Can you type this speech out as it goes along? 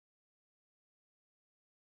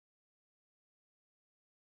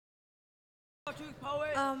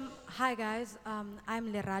Hi guys,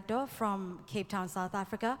 I'm Lerato from Cape Town, South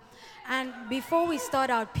Africa. And before we start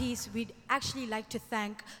our piece, we'd actually like to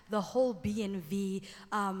thank the whole BNV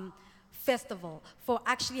festival for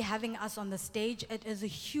actually having us on the stage. It is a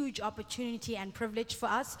huge opportunity and privilege for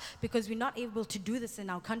us because we're not able to do this in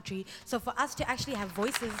our country. So for us to actually have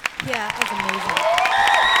voices here is amazing.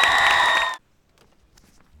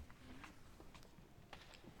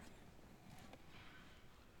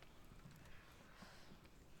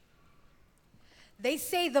 They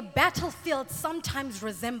say the battlefield sometimes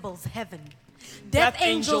resembles heaven. Death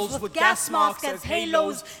angels with gas masks as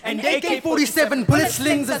halos and AK-47 bullet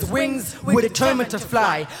slings as wings. We're determined to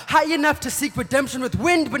fly high enough to seek redemption with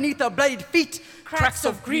wind beneath our bloodied feet. Cracks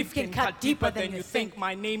of grief can cut deeper than you think.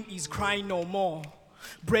 My name is Cry No More.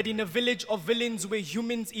 Bred in a village of villains where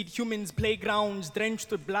humans eat humans, playgrounds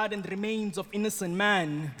drenched with blood and remains of innocent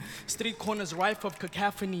man. Street corners rife of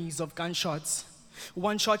cacophonies of gunshots.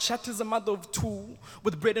 One shot shatters a mother of two,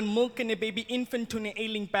 with bread and milk and a baby infant on an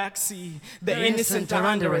ailing backseat. The innocent are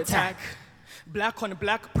under attack. Black on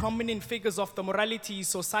black, prominent figures of the morality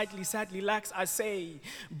society sadly lacks, I say,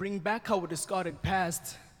 bring back our discarded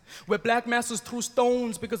past. Where black masses threw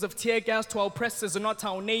stones because of tear gas to our oppressors and not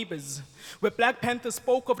our neighbors. Where Black Panthers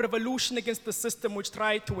spoke of revolution against the system which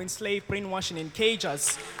tried to enslave, brainwash, and encage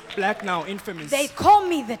us. Black now infamous. They call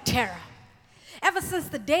me the terror. Ever since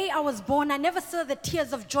the day I was born, I never saw the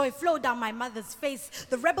tears of joy flow down my mother's face.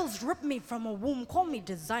 The rebels ripped me from a womb, call me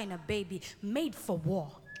designer baby, made for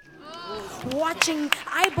war. Watching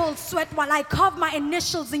eyeballs sweat while I carve my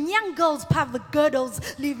initials and young girls pave the girdles,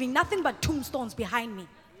 leaving nothing but tombstones behind me.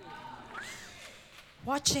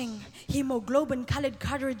 Watching hemoglobin-colored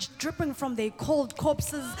courage dripping from their cold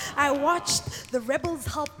corpses, I watched the rebels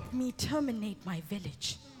help me terminate my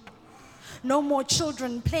village. No more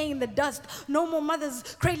children playing in the dust. No more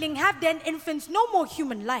mothers cradling half-dead infants. No more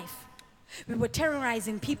human life. We were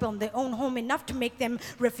terrorizing people in their own home enough to make them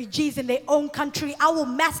refugees in their own country. I will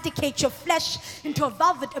masticate your flesh into a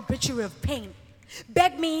velvet obituary of pain.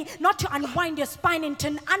 Beg me not to unwind your spine into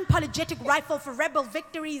an unapologetic rifle for rebel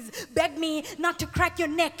victories. Beg me not to crack your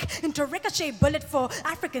neck into a ricochet bullet for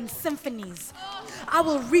African symphonies. I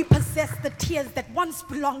will repossess the tears that once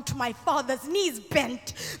belonged to my father's knees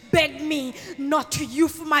bent. Beg me not to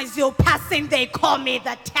euphemize your passing. They call me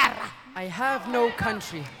the terror. I have no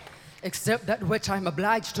country except that which I'm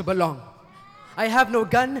obliged to belong. I have no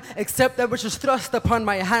gun except that which is thrust upon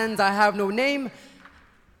my hands. I have no name.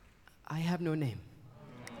 I have no name.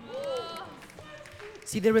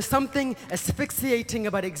 See, there is something asphyxiating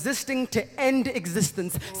about existing to end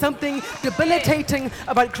existence. Something debilitating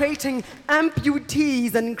about creating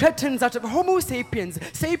amputees and cretins out of Homo sapiens.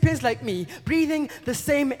 Sapiens like me, breathing the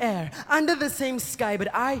same air, under the same sky, but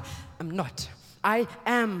I am not. I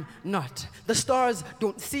am not. The stars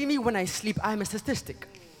don't see me when I sleep. I'm a statistic.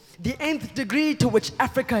 The nth degree to which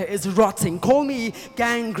Africa is rotting. Call me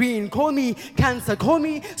gangrene, call me cancer, call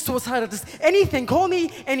me suicidal, just anything, call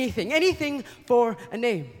me anything, anything for a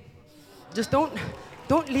name. Just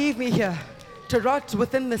don't leave me here to rot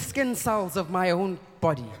within the skin cells of my own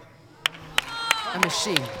body. A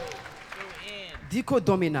machine. Dico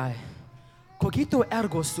dominai, cogito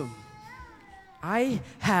ergo sum. I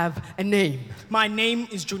have a name. My name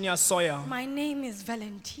is Junior Sawyer. My name is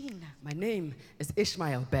Valentina. My name is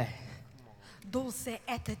Ishmael Bay. Dulce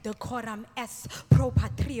et decorum est pro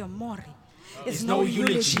patria mori. Is no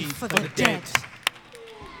eulogy for the dead.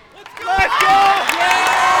 Let's go!